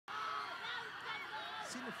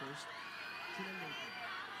Sino first? Sino later?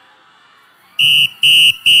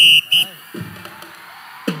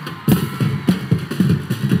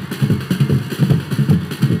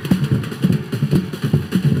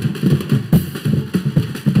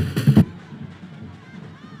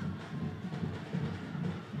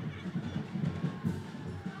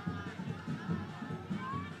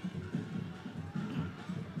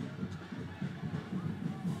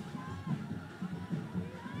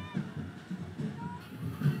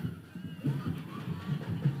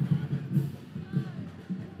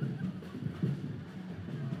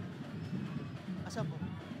 Asa po?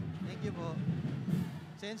 Thank you po.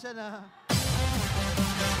 Sensya na.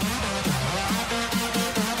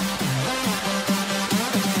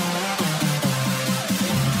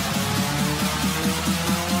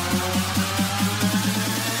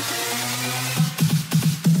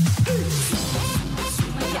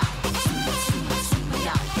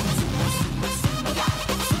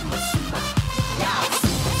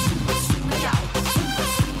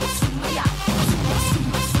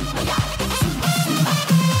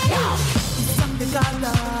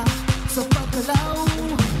 Sa pagkalaw,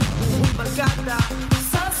 buong barkada,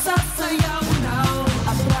 sasayaw now.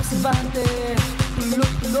 Atras bante,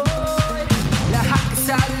 tuloy-tuloy, lahat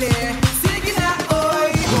kasali. Sige na,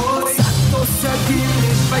 oy, oy. Sakto sa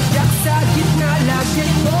gilid, payak sa gitna. Lagi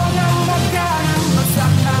mo lang magkanang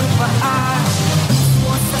bagsak ang paa.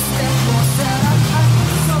 Mo sa step mo, sarap ang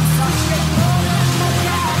isok. Sakit mo lang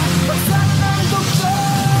magkanang bagsak ang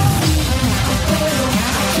doktor. Pero,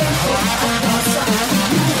 tempo, at nasa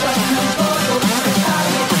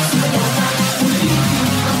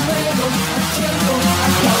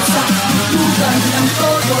ng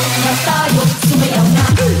todo na tayo, sumayaw na.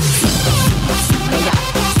 Sumayaw,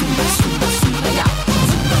 sumayaw, sumayaw,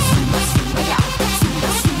 sumayaw, sumayaw,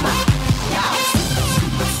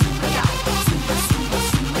 sumayaw, sumayaw, sumayaw,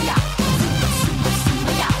 sumayaw,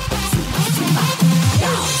 sumayaw, sumayaw,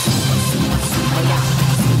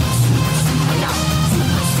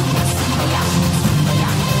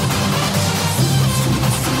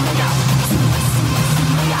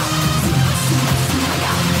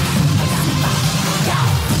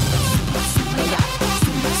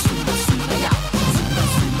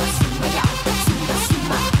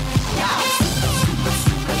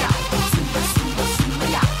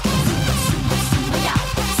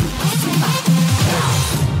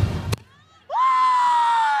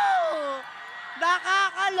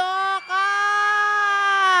 Nakakaloka!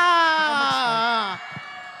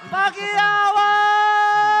 Magiyawan!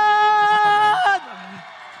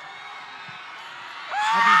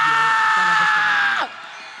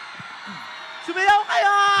 Sumayaw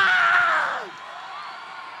kayo!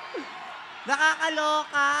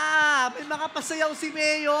 Nakakaloka! May mga pasayaw si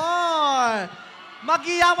Mayor!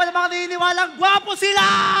 Magiyawan ang mga naniniwalang gwapo sila!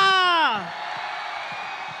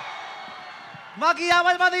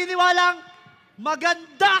 Magiyawan ang mga naniniwalang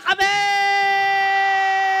maganda kami!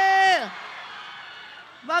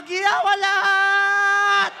 Magiyawan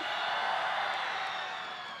lahat!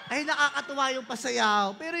 Ay, nakakatuwa yung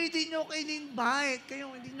pasayaw. Pero hindi nyo ko in-invite. Kayo,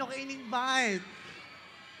 hindi nyo ko in-invite.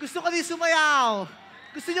 Gusto ko din sumayaw.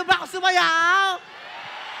 Gusto nyo ba ako sumayaw?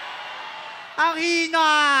 Ang hina!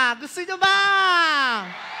 Gusto nyo ba?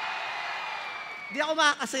 Hindi ako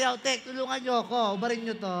makakasayaw. Tek, tulungan nyo ako. Ubarin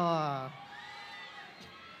nyo to.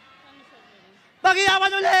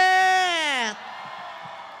 Magiyawan ulit!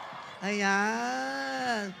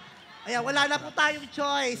 Ayan. Ayan, wala na po tayong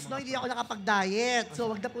choice. No? Hindi ako nakapag-diet. So,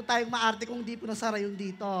 wag na po tayong maarte kung hindi po nasara yung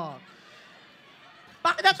dito.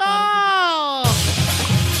 Bakit na to?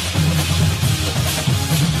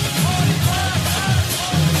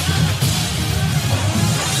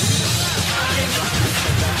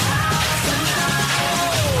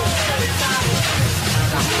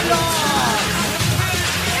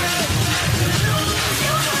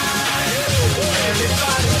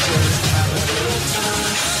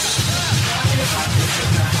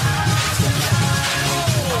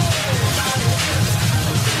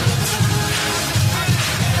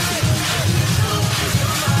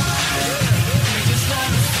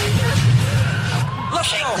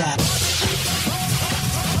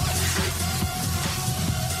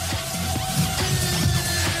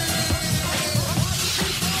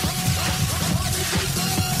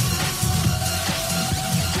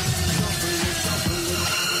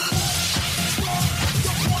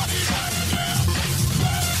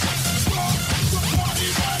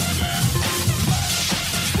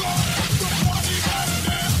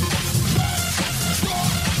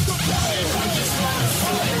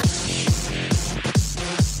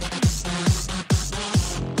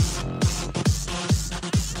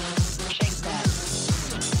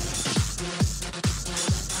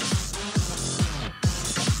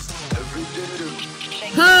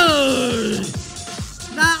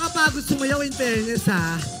 nakakapagod sumayaw in fairness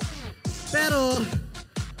ha. Pero,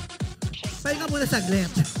 pahinga muna saglit.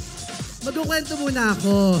 Magkukwento muna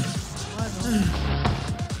ako.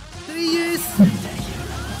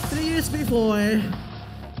 3 years before,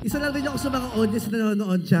 isa lang din ako sa mga audience na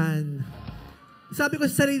nanonood dyan. Sabi ko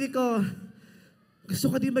sa sarili ko, gusto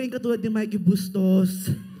ko din maging katulad ni Mikey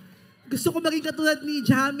Bustos. Gusto ko maging katulad ni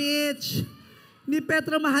Jamich, ni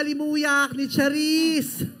Petra Mahalimuyak, ni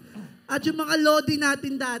Charis, at yung mga Lodi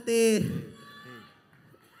natin dati.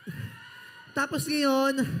 Tapos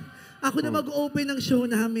ngayon, ako na mag-open ng show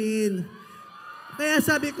namin. Kaya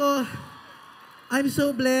sabi ko, I'm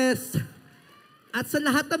so blessed. At sa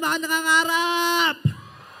lahat ng mga nangangarap,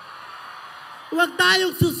 huwag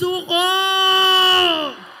tayong susuko!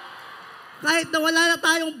 Kahit na wala na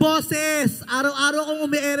tayong boses, araw-araw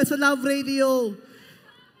akong umi-ere sa Love Radio.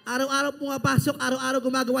 Araw-araw pumapasok, araw-araw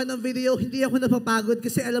gumagawa ng video, hindi ako napapagod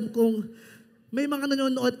kasi alam kong may mga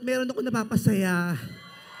nanonood, meron ako napapasaya.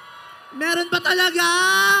 Meron ba talaga?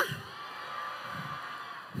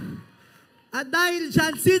 At dahil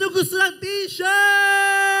dyan, sino gusto ng t-shirt?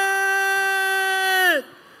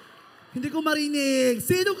 Hindi ko marinig.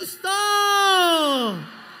 Sino gusto?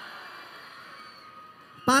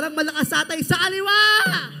 Parang malakas atay sa kaliwa.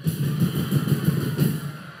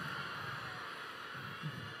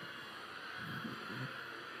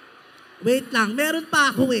 Wait lang, meron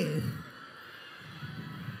pa ako eh.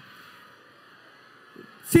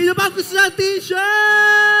 Sino ba gusto ng t-shirt?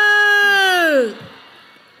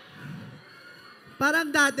 Parang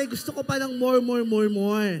dati gusto ko pa ng more.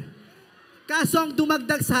 Kaso ang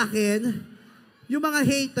dumagdag sa akin, yung mga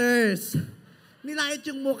haters. Nilait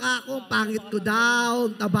yung mukha ko, pangit ko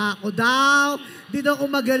daw, taba ko daw, di daw ako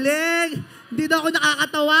magaling, di daw ako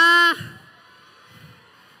nakakatawa.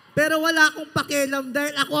 Pero wala akong pakialam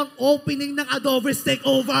dahil ako ang opening ng Adobers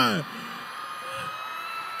Takeover.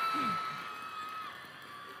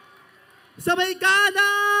 Sabay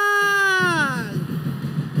kanan!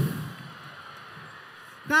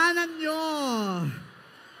 Kanan nyo.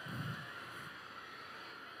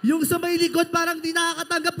 Yung sa may likod parang di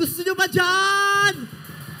nakakatanggap. Gusto nyo ba dyan?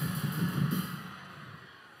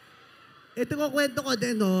 Ito ko kwento ko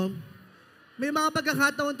din, no? May mga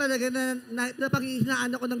pagkakataon talaga na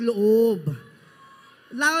panghihinaan ako ng loob.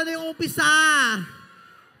 Lalo na yung umpisa.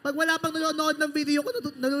 Pag wala pang nanonood ng video ko,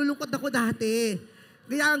 nalulungkot ako dati.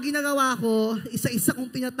 Kaya ang ginagawa ko, isa-isa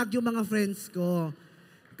kong pinatag yung mga friends ko.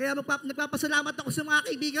 Kaya nagpapasalamat ako sa mga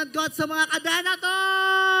kaibigan ko at sa mga Cadena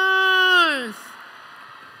Tours!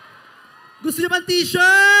 Gusto niyo ba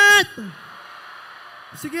t-shirt?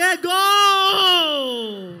 Sige, go!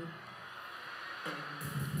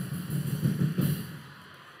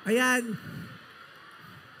 Ayan.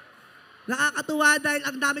 Nakakatuwa dahil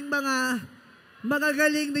ang daming mga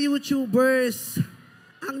magagaling na YouTubers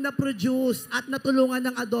ang na-produce at natulungan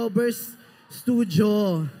ng Adobers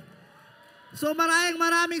Studio. So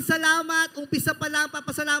maraming salamat. Umpisa pa lang,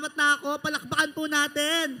 papasalamat na ako. Palakpakan po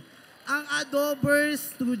natin ang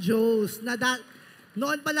Adobers Studios.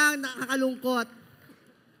 Noon pa lang nakakalungkot.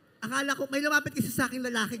 Akala ko, may lumapit kasi sa akin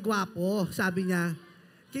lalaki gwapo. Sabi niya,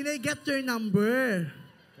 can I get your number?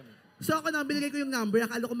 So ako nang binigay ko yung number,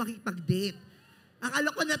 akala ko makikipag-date.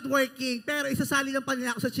 Akala ko networking, pero isasali lang pa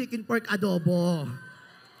nila ako sa chicken pork adobo.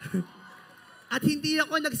 At hindi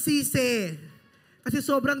ako nagsisi. Kasi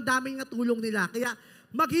sobrang daming natulong nila. Kaya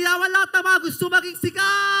maghiyawan lahat na mga gusto maging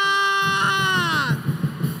sikat!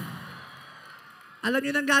 Alam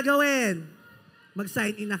niyo nang gagawin.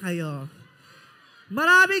 Mag-sign in na kayo.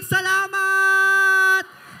 Maraming salamat!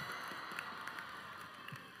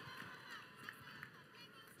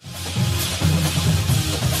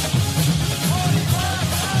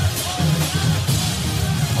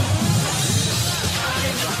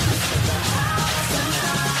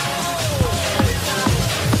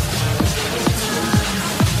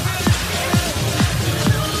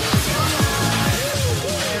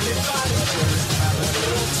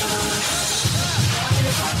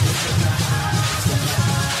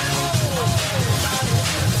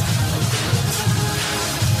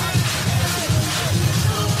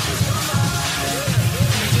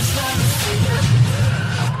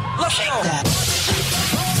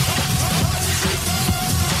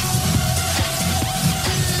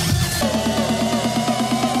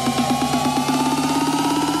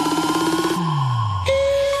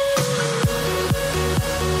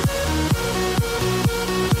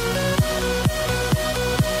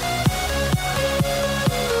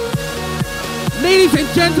 Ladies and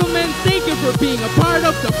gentlemen, thank you for being a part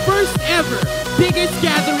of the first ever, biggest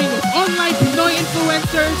gathering of online Pinoy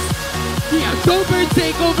influencers, the Adobers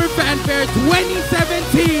Takeover Fanfare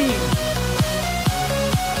 2017.